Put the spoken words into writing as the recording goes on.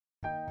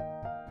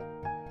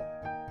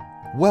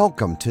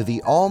Welcome to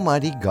the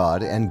Almighty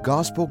God and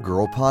Gospel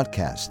Girl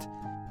podcast.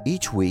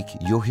 Each week,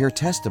 you'll hear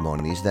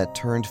testimonies that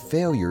turned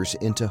failures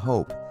into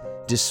hope,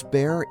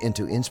 despair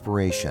into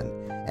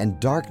inspiration, and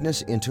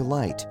darkness into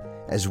light,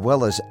 as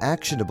well as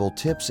actionable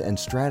tips and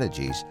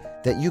strategies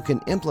that you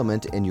can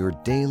implement in your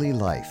daily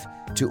life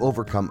to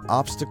overcome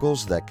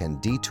obstacles that can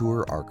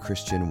detour our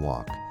Christian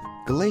walk.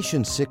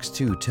 Galatians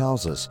 6:2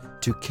 tells us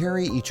to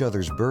carry each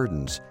other's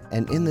burdens,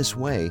 and in this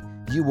way,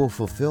 you will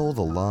fulfill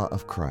the law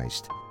of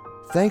Christ.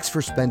 Thanks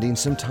for spending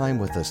some time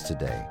with us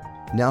today.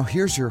 Now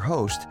here's your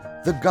host,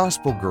 the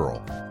Gospel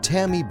Girl,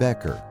 Tammy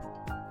Becker.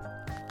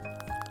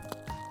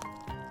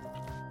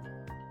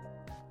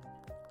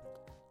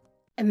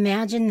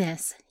 Imagine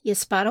this. You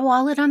spot a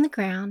wallet on the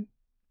ground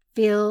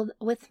filled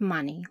with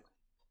money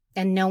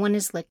and no one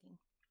is looking.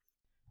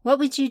 What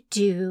would you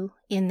do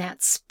in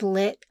that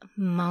split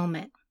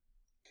moment?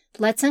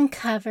 Let's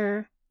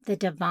uncover the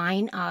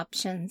divine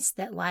options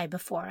that lie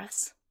before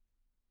us.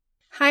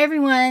 Hi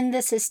everyone,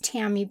 this is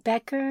Tammy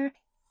Becker,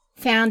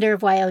 founder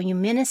of YOU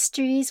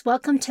Ministries.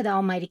 Welcome to the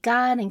Almighty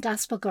God and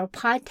Gospel Girl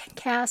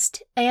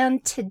podcast.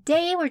 And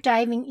today we're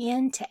diving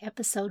into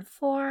episode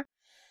 4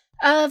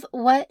 of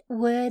What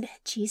Would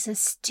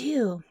Jesus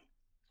Do?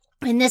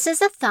 And this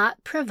is a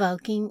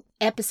thought-provoking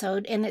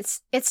episode, and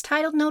it's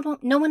titled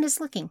No One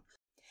Is Looking.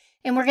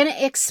 And we're going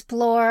to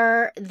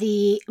explore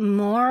the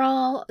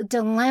moral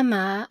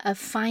dilemma of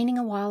finding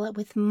a wallet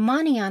with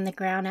money on the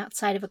ground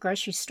outside of a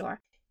grocery store.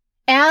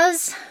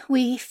 As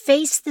we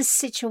face this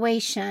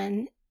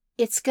situation,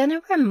 it's going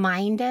to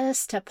remind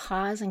us to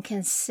pause and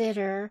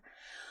consider,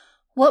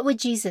 what would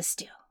Jesus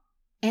do?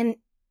 And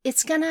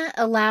it's going to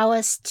allow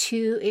us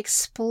to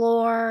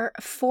explore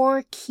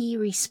 4 key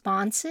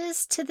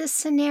responses to this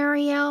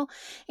scenario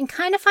and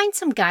kind of find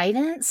some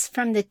guidance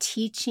from the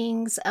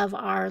teachings of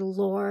our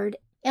Lord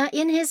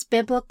in his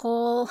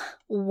biblical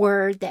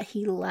word that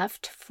he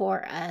left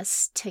for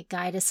us to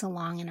guide us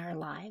along in our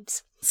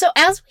lives. So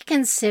as we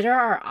consider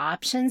our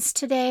options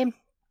today,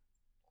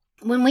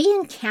 when we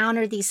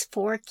encounter these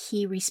 4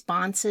 key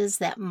responses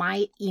that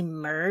might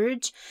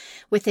emerge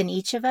within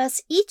each of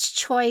us, each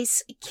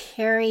choice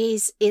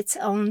carries its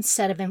own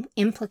set of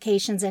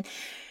implications and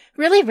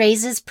really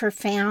raises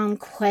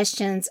profound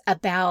questions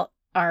about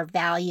our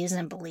values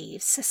and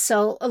beliefs.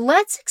 So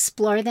let's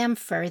explore them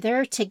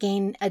further to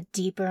gain a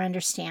deeper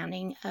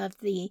understanding of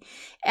the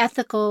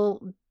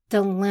ethical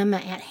dilemma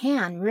at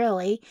hand,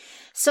 really.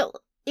 So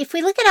if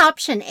we look at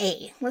option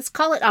A, let's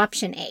call it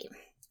option A.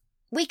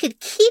 We could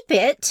keep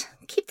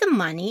the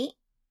money,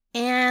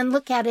 and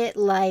look at it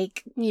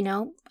like,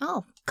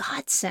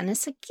 God sent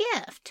us a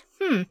gift.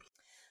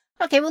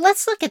 Okay, well,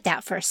 let's look at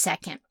that for a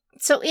second.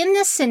 So in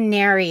this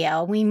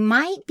scenario, we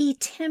might be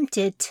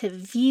tempted to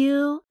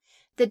view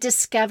the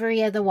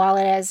discovery of the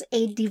wallet as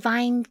a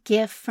divine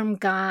gift from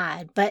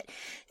God. But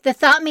the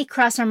thought may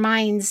cross our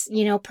minds,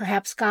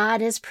 perhaps God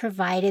has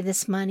provided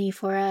this money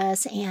for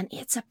us and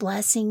it's a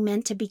blessing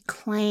meant to be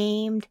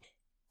claimed.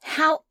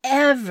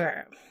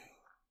 However,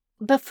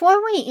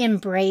 before we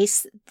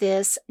embrace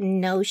this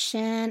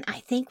notion,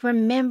 I think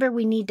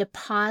we need to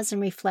pause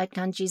and reflect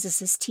on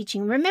Jesus'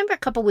 teaching. Remember a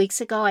couple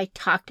weeks ago, I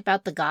talked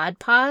about the God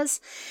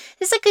pause.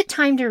 It's a good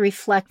time to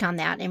reflect on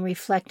that and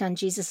reflect on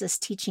Jesus'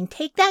 teaching.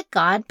 Take that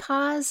God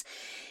pause,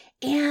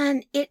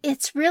 and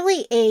it's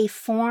really a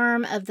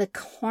form of the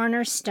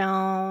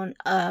cornerstone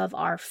of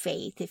our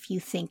faith, if you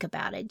think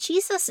about it.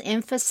 Jesus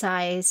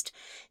emphasized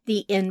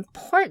the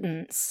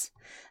importance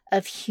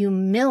of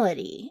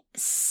humility,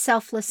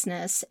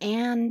 selflessness,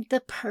 and the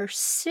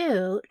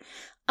pursuit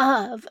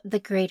of the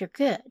greater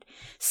good.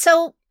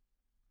 So,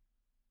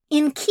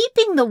 in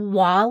keeping the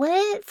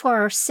wallet for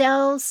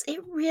ourselves, it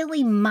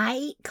really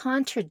might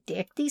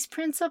contradict these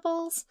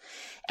principles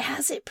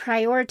as it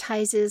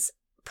prioritizes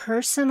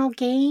personal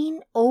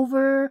gain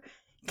over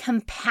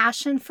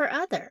compassion for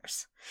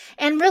others.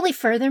 And really,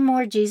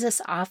 furthermore,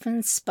 Jesus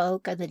often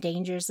spoke of the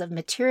dangers of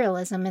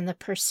materialism in the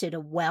pursuit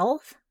of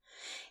wealth.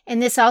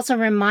 And this also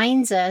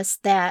reminds us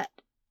that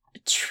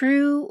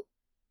true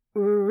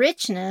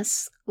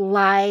richness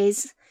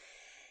lies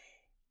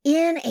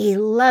in a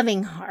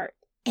loving heart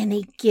and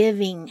a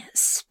giving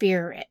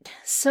spirit.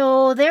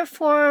 So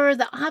therefore,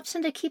 the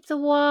option to keep the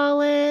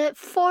wallet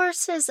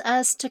forces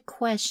us to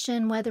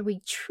question whether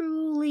we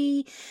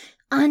truly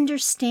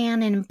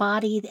understand and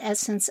embody the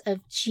essence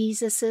of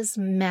Jesus's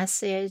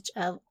message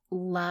of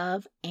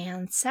love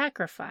and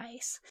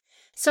sacrifice.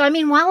 So,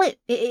 while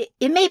it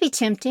may be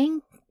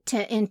tempting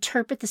to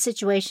interpret the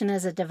situation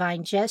as a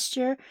divine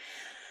gesture,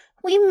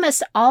 we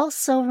must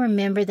also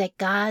remember that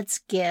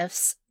God's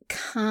gifts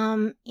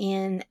come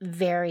in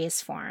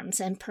various forms,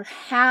 and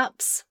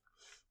perhaps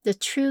the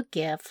true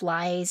gift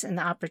lies in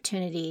the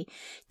opportunity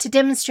to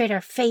demonstrate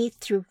our faith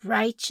through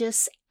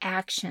righteous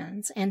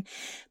actions. And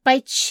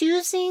by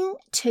choosing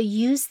to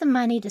use the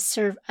money to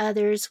serve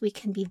others, we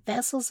can be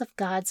vessels of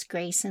God's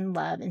grace and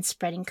love in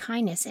spreading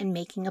kindness and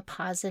making a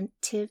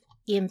positive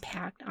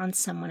impact on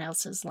someone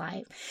else's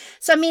life.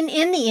 So,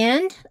 in the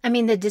end,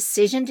 the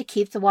decision to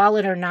keep the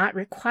wallet or not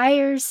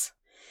requires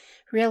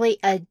really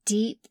a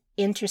deep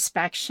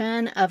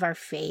introspection of our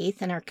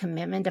faith and our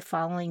commitment to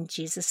following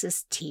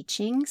Jesus's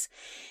teachings.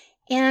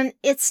 And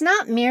it's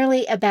not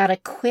merely about a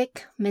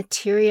quick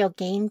material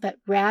gain, but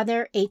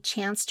rather a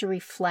chance to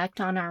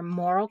reflect on our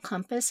moral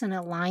compass and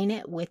align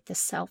it with the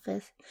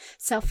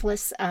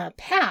selfless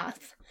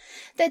path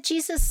that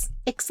Jesus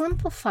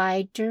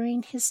exemplified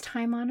during his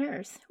time on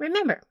earth.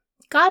 Remember,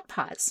 God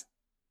pause.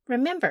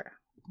 Remember,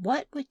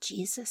 what would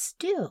Jesus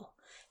do?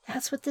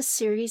 That's what this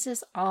series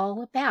is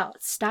all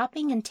about,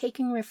 stopping and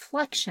taking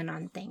reflection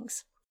on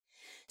things.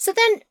 So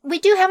then we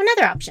do have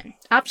another option.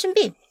 Option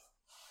B.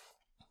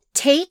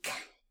 Take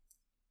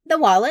the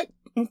wallet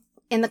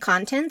and the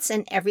contents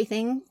and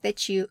everything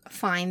that you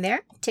find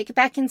there. Take it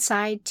back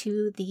inside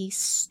to the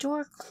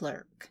store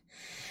clerk.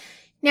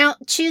 Now,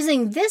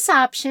 choosing this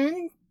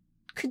option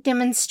could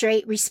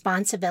demonstrate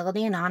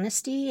responsibility and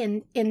honesty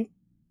in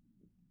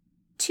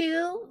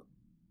two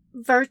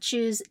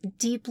virtues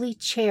deeply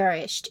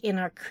cherished in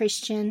our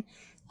Christian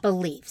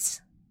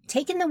beliefs.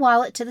 Taking the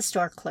wallet to the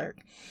store clerk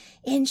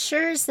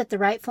ensures that the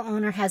rightful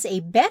owner has a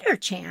better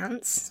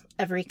chance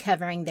of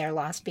recovering their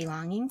lost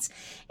belongings,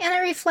 and it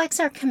reflects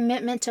our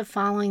commitment to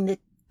following the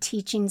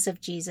teachings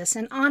of Jesus,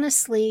 and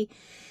honestly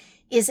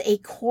is a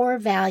core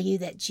value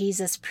that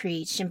Jesus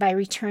preached. And by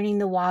returning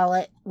the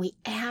wallet, we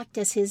act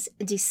as his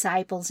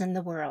disciples in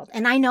the world.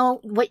 And I know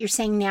what you're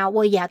saying now.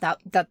 Well, yeah,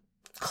 the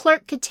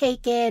clerk could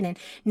take it and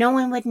no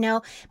one would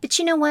know. But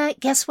you know what?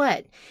 Guess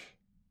what?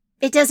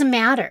 It doesn't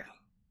matter.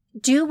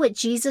 Do what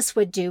Jesus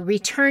would do.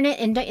 Return it.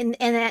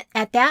 And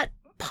at that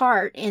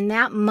part, in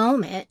that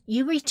moment,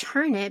 you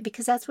return it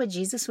because that's what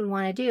Jesus would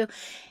want to do.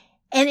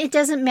 And it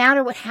doesn't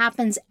matter what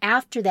happens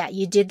after that.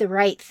 You did the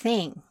right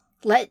thing.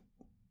 Let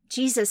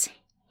Jesus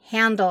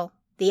handle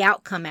the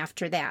outcome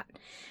after that.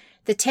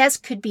 The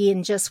test could be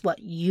in just what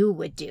you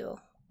would do,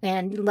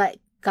 and let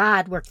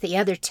God work the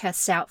other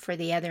tests out for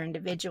the other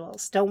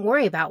individuals. Don't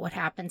worry about what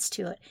happens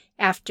to it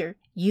after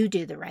you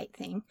do the right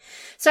thing.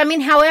 So,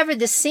 however,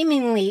 this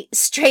seemingly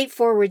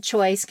straightforward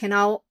choice can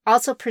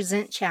also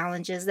present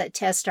challenges that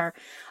test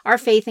our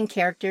faith and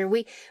character.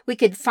 We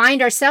could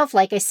find ourselves,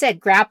 like I said,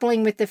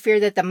 grappling with the fear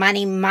that the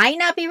money might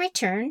not be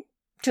returned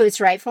to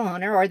its rightful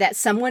owner, or that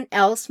someone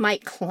else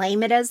might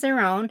claim it as their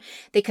own.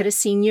 They could have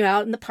seen you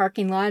out in the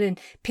parking lot and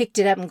picked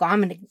it up and go,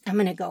 I'm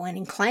going to go in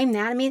and claim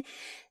that.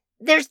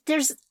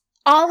 There's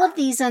all of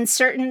these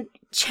uncertain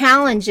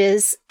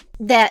challenges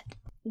that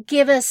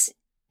give us,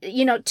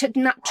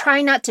 to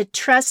try not to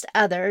trust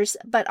others,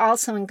 but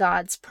also in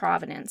God's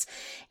providence.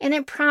 And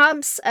it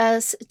prompts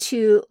us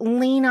to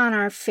lean on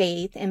our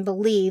faith and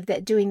believe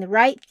that doing the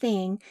right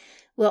thing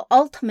will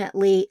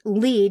ultimately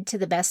lead to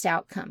the best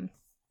outcome.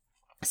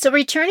 So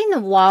returning the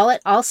wallet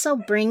also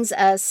brings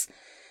us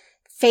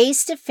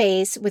face to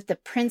face with the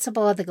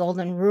principle of the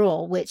golden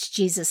rule, which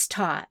Jesus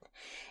taught.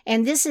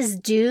 And this is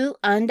do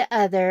unto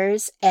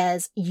others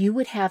as you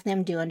would have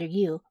them do unto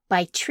you,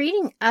 by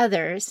treating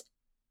others'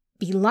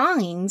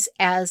 belongings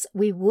as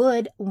we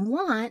would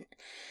want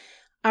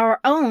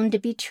our own to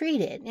be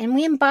treated. And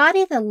we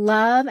embody the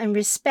love and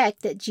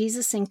respect that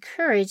Jesus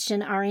encouraged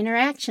in our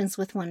interactions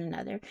with one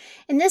another.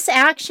 And this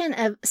action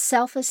of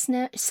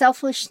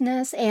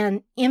selflessness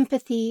and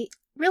empathy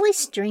really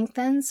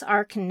strengthens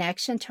our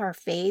connection to our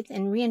faith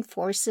and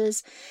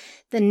reinforces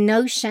the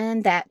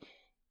notion that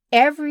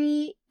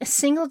every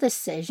single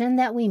decision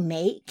that we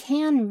make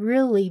can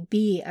really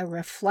be a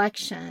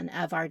reflection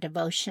of our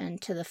devotion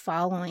to the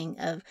following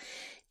of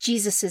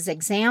Jesus's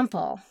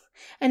example.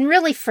 And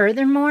really,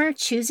 furthermore,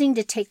 choosing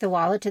to take the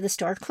wallet to the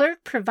store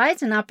clerk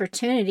provides an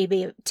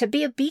opportunity to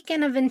be a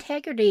beacon of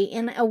integrity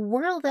in a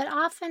world that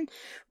often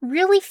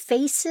really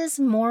faces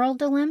moral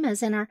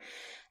dilemmas, and our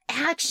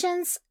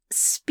actions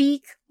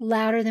speak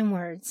louder than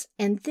words.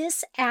 And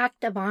this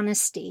act of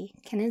honesty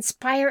can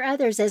inspire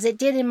others, as it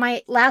did in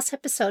my last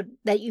episode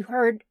that you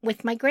heard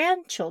with my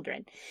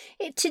grandchildren.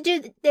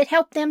 It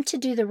helped them to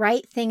do the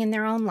right thing in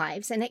their own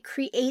lives, and it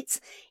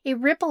creates a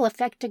ripple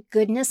effect of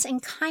goodness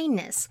and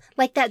kindness,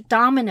 like that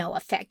domino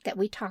effect that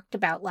we talked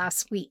about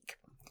last week.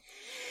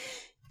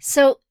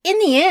 So in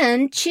the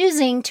end,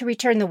 choosing to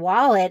return the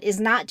wallet is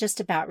not just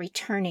about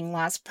returning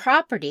lost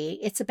property.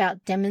 It's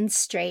about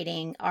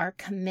demonstrating our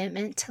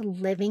commitment to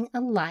living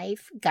a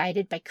life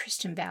guided by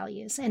Christian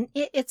values. And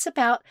it's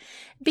about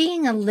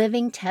being a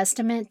living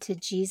testament to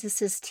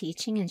Jesus's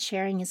teaching and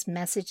sharing his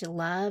message of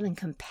love and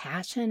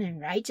compassion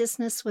and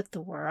righteousness with the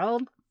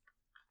world.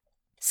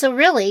 So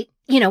really,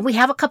 we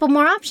have a couple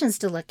more options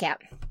to look at.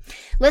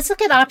 Let's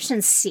look at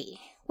option C.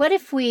 What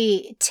if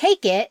we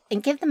take it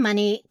and give the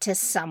money to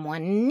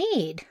someone in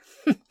need?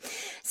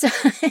 So,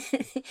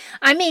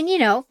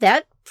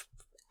 that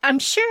I'm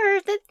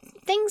sure that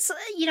things,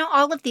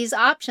 all of these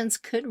options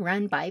could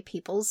run by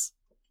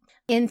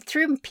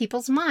through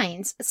people's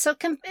minds. So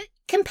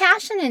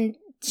compassion and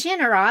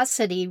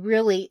generosity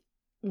really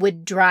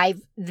would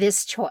drive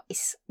this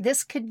choice.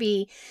 This could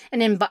be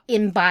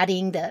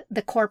embodying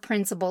the core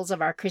principles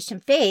of our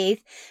Christian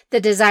faith, the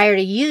desire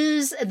to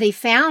use the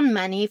found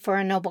money for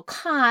a noble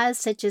cause,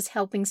 such as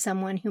helping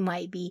someone who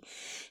might be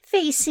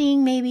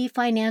facing maybe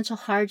financial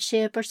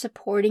hardship or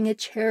supporting a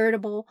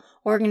charitable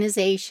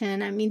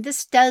organization. I mean,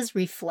 this does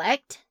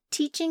reflect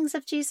teachings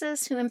of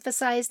Jesus, who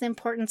emphasize the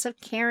importance of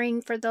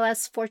caring for the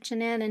less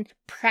fortunate and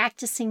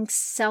practicing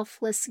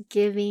selfless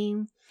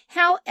giving.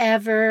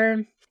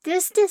 However,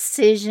 this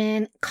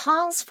decision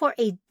calls for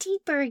a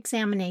deeper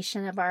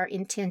examination of our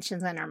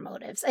intentions and our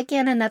motives.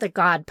 Again, another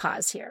God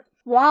pause here.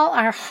 While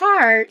our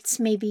hearts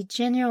may be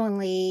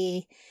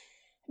genuinely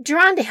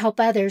drawn to help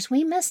others,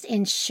 we must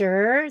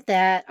ensure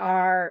that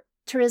our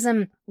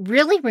altruism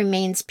really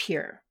remains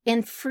pure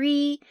and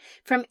free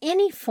from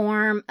any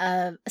form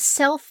of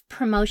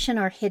self-promotion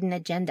or hidden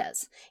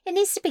agendas. It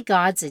needs to be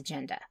God's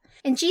agenda.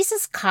 And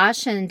Jesus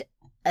cautioned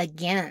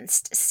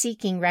against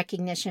seeking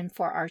recognition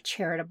for our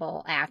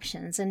charitable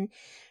actions and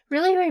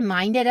really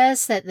reminded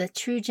us that the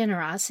true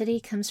generosity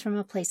comes from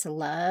a place of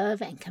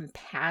love and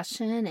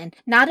compassion and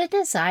not a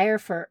desire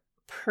for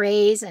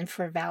praise and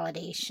for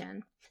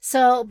validation.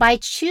 So by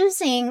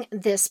choosing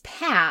this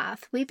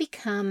path, we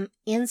become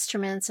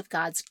instruments of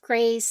God's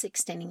grace,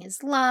 extending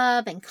His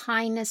love and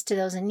kindness to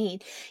those in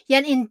need.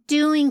 Yet in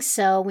doing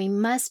so, we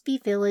must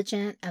be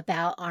vigilant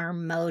about our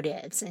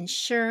motives,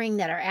 ensuring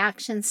that our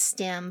actions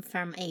stem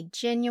from a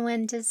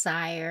genuine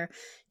desire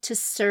to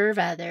serve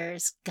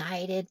others,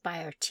 guided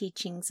by our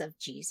teachings of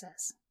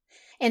Jesus.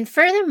 And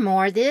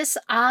furthermore, this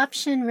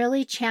option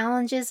really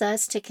challenges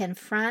us to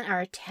confront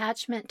our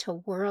attachment to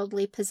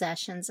worldly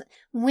possessions.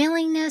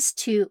 Willingness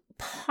to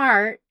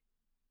part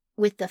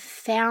with the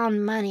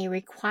found money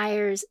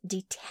requires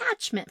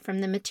detachment from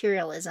the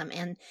materialism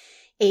and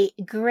a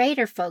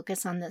greater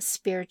focus on the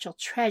spiritual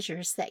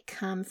treasures that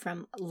come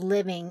from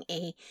living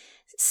a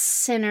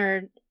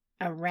centered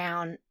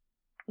around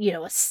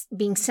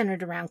being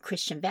centered around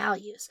Christian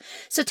values.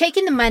 So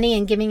taking the money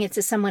and giving it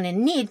to someone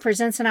in need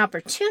presents an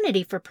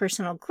opportunity for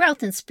personal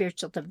growth and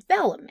spiritual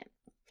development.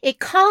 It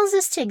calls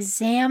us to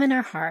examine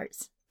our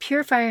hearts,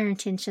 purify our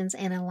intentions,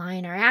 and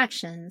align our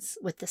actions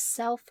with the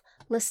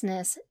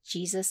selflessness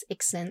Jesus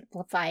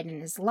exemplified in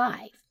His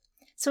life.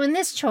 So in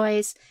this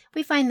choice,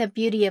 we find the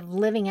beauty of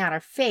living out our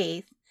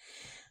faith,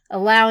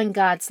 allowing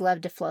God's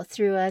love to flow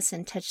through us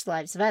and touch the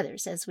lives of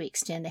others as we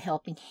extend a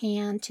helping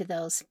hand to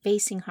those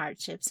facing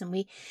hardships. And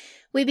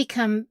we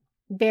become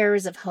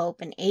bearers of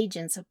hope and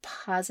agents of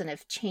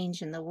positive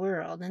change in the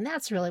world. And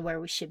that's really where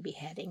we should be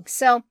heading.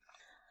 So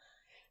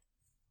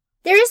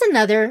there is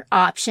another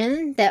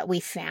option that we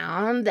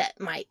found that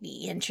might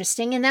be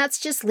interesting, and that's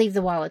just leave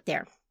the wallet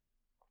there.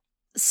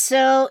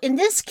 So in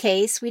this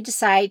case, we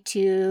decide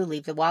to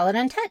leave the wallet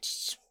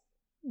untouched,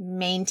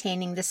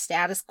 maintaining the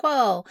status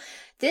quo.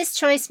 This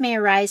choice may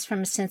arise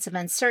from a sense of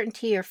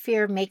uncertainty or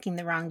fear of making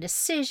the wrong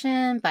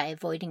decision by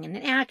avoiding an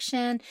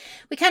action.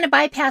 We kind of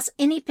bypass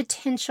any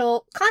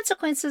potential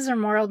consequences or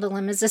moral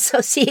dilemmas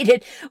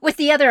associated with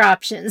the other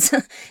options.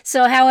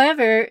 So,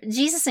 however,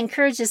 Jesus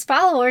encourages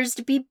followers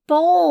to be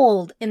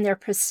bold in their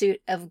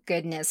pursuit of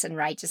goodness and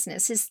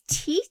righteousness. His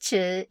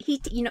teachings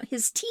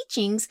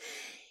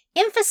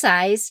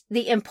emphasize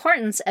the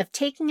importance of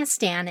taking a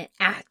stand and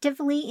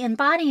actively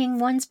embodying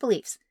one's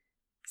beliefs.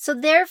 So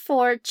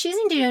therefore,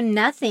 choosing to do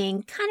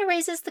nothing kind of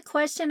raises the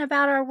question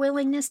about our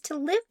willingness to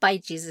live by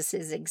Jesus'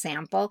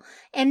 example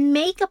and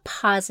make a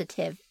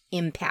positive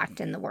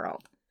impact in the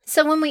world.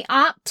 So when we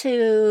opt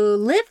to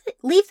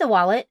leave the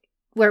wallet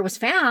where it was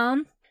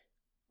found,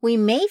 we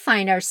may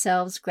find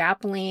ourselves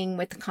grappling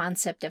with the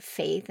concept of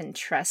faith and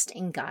trust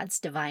in God's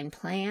divine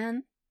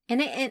plan. And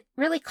it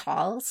really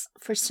calls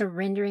for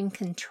surrendering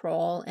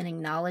control and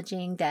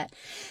acknowledging that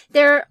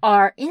there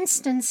are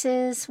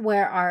instances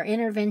where our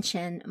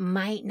intervention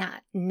might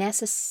not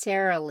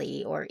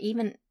necessarily or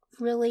even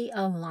really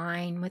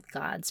align with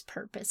God's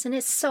purpose. And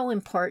it's so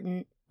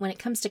important when it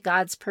comes to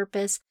God's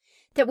purpose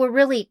that we're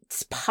really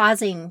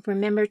pausing.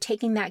 Remember,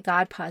 taking that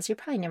God pause. You're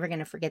probably never going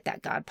to forget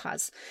that God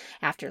pause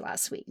after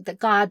last week. The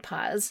God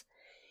pause.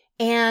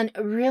 And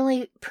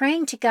really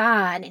praying to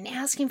God and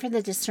asking for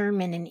the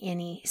discernment in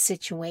any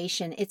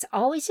situation. It's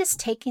always just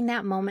taking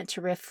that moment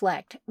to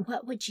reflect.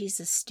 What would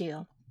Jesus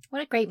do?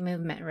 What a great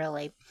movement,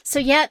 really. So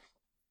yet,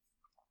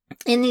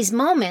 in these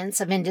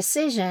moments of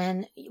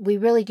indecision, we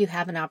really do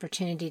have an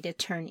opportunity to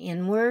turn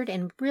inward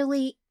and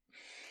really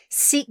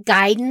seek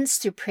guidance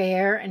through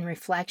prayer and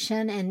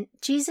reflection. And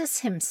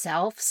Jesus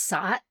Himself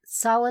sought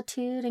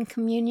solitude and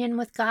communion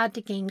with God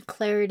to gain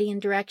clarity and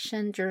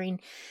direction during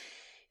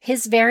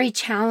His very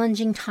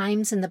challenging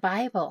times in the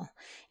Bible.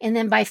 And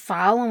then by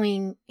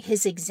following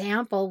His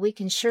example, we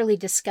can surely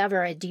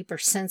discover a deeper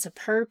sense of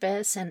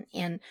purpose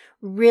and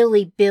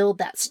really build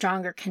that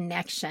stronger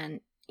connection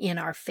in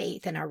our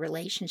faith and our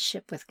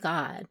relationship with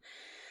God.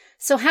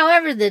 So,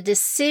 however, the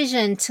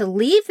decision to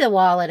leave the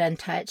wallet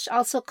untouched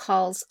also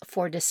calls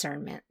for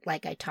discernment,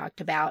 like I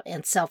talked about,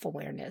 and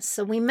self-awareness.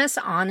 So we must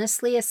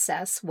honestly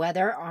assess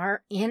whether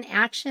our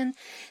inaction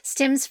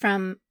stems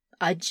from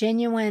a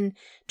genuine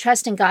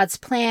trust in God's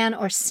plan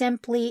or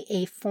simply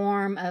a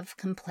form of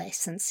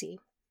complacency.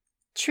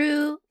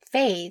 True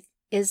faith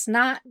is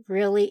not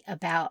really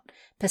about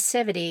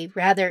passivity.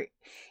 Rather,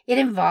 it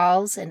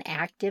involves an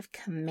active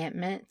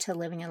commitment to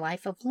living a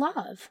life of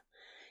love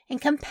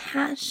and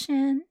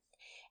compassion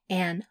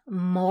and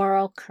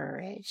moral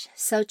courage.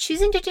 So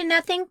choosing to do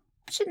nothing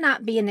should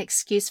not be an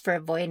excuse for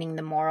avoiding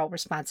the moral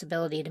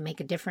responsibility to make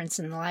a difference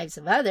in the lives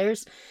of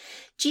others.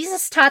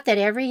 Jesus taught that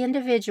every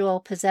individual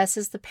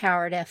possesses the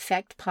power to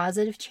affect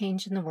positive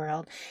change in the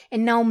world,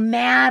 and no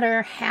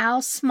matter how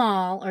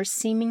small or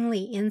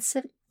seemingly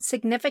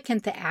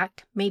insignificant the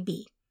act may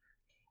be,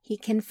 he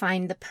can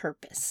find the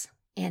purpose,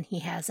 and he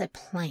has a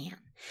plan.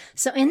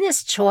 So in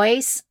this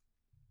choice,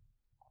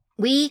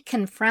 we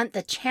confront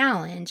the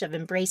challenge of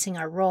embracing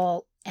our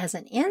role as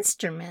an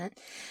instrument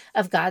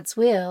of God's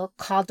will,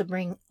 called to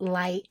bring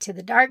light to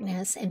the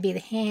darkness and be the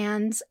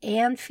hands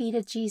and feet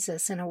of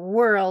Jesus in a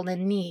world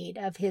in need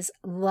of his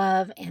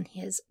love and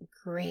his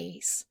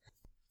grace.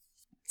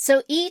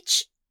 So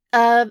each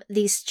of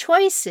these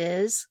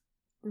choices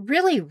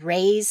really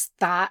raise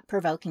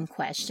thought-provoking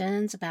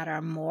questions about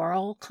our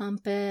moral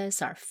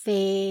compass, our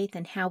faith,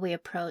 and how we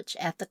approach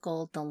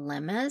ethical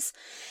dilemmas.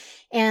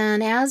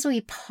 And as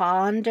we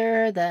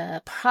ponder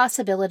the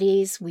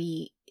possibilities,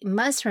 we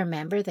must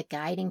remember the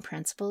guiding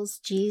principles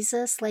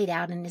Jesus laid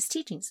out in his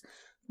teachings: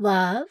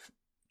 love,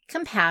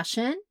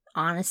 compassion,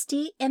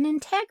 honesty, and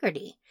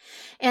integrity.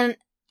 And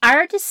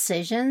our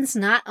decisions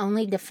not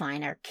only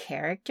define our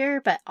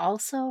character, but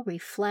also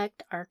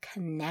reflect our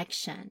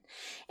connection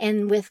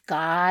and with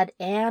God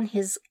and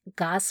his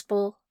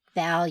gospel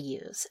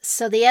values.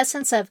 So the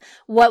essence of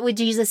what would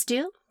Jesus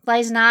do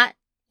lies not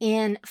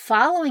in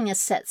following a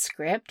set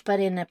script, but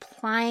in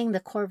applying the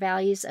core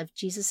values of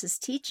Jesus'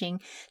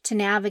 teaching to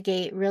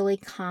navigate really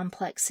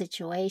complex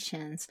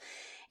situations.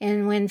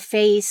 And when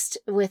faced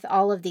with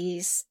all of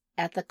these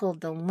ethical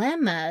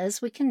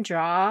dilemmas, we can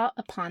draw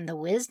upon the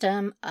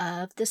wisdom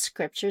of the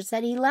scriptures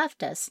that he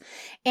left us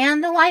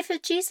and the life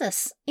of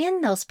Jesus in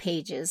those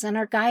pages and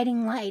our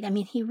guiding light. I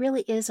mean, he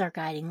really is our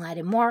guiding light.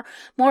 And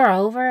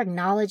moreover,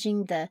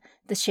 acknowledging the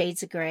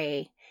shades of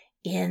gray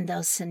in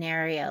those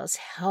scenarios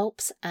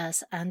helps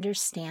us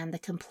understand the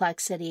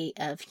complexity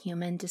of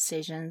human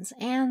decisions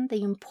and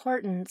the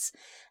importance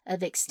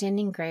of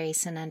extending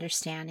grace and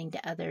understanding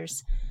to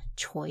others'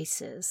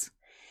 choices.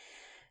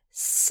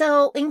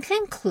 So, in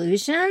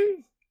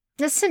conclusion,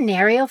 the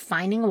scenario,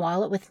 finding a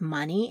wallet with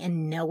money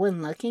and no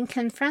one looking,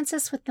 confronts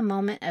us with the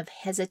moment of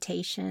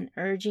hesitation,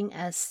 urging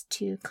us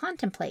to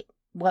contemplate.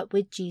 What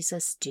would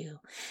Jesus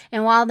do?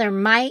 And while there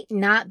might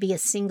not be a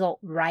single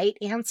right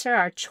answer,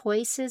 our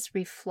choices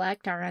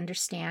reflect our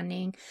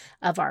understanding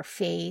of our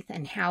faith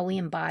and how we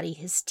embody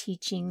his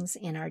teachings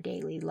in our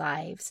daily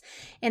lives.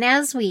 And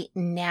as we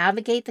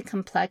navigate the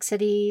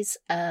complexities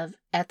of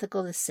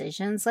ethical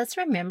decisions, let's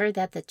remember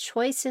that the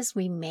choices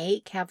we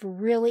make have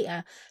really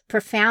a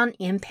profound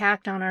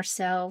impact on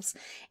ourselves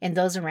and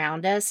those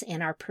around us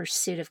in our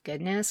pursuit of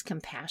goodness,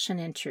 compassion,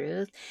 and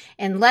truth.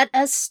 And let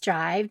us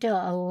strive to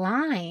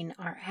align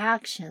our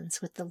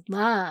actions with the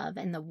love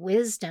and the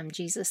wisdom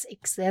Jesus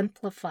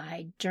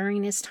exemplified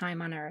during his time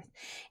on earth.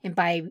 And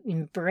by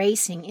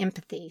embracing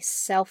empathy,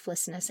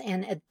 selflessness,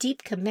 and a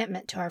deep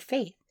commitment to our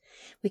faith,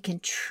 we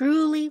can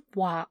truly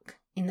walk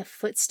in the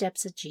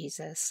footsteps of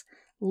Jesus,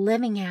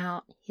 living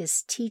out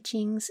his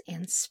teachings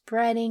and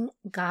spreading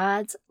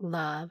God's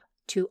love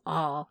to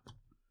all.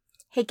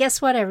 Hey,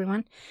 guess what,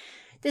 everyone?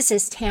 This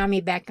is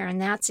Tammy Becker,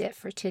 and that's it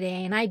for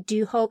today. And I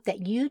do hope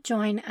that you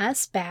join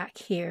us back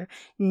here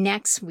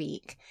next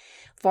week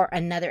for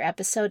another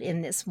episode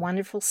in this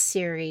wonderful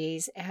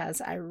series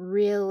as I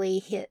really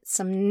hit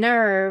some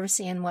nerves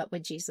in What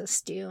Would Jesus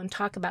Do and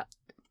talk about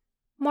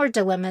more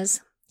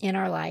dilemmas in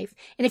our life.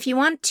 And if you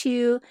want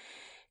to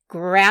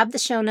grab the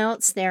show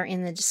notes, they're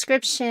in the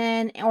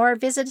description, or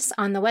visit us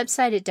on the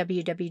website at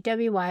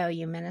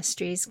www.YOU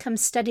Ministries. Come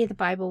study the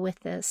Bible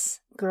with us.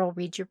 Girl,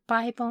 read your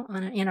Bible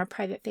in our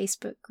private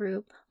Facebook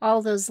group.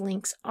 All those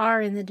links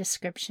are in the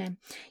description.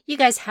 You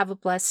guys have a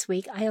blessed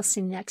week. I'll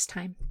see you next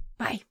time.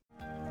 Bye.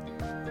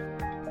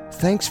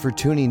 Thanks for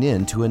tuning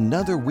in to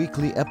another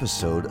weekly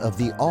episode of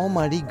the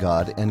Almighty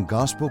God and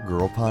Gospel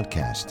Girl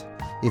podcast.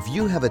 If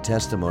you have a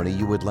testimony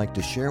you would like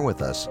to share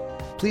with us,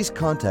 please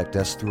contact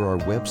us through our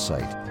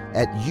website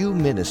at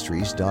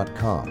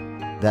youministries.com.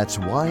 That's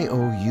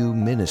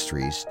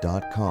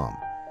youministries.com.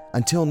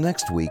 Until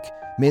next week,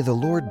 may the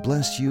Lord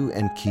bless you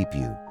and keep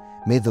you.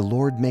 May the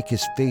Lord make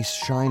his face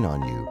shine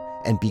on you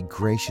and be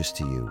gracious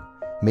to you.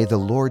 May the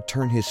Lord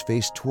turn his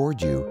face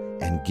toward you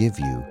and give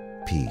you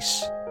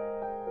peace.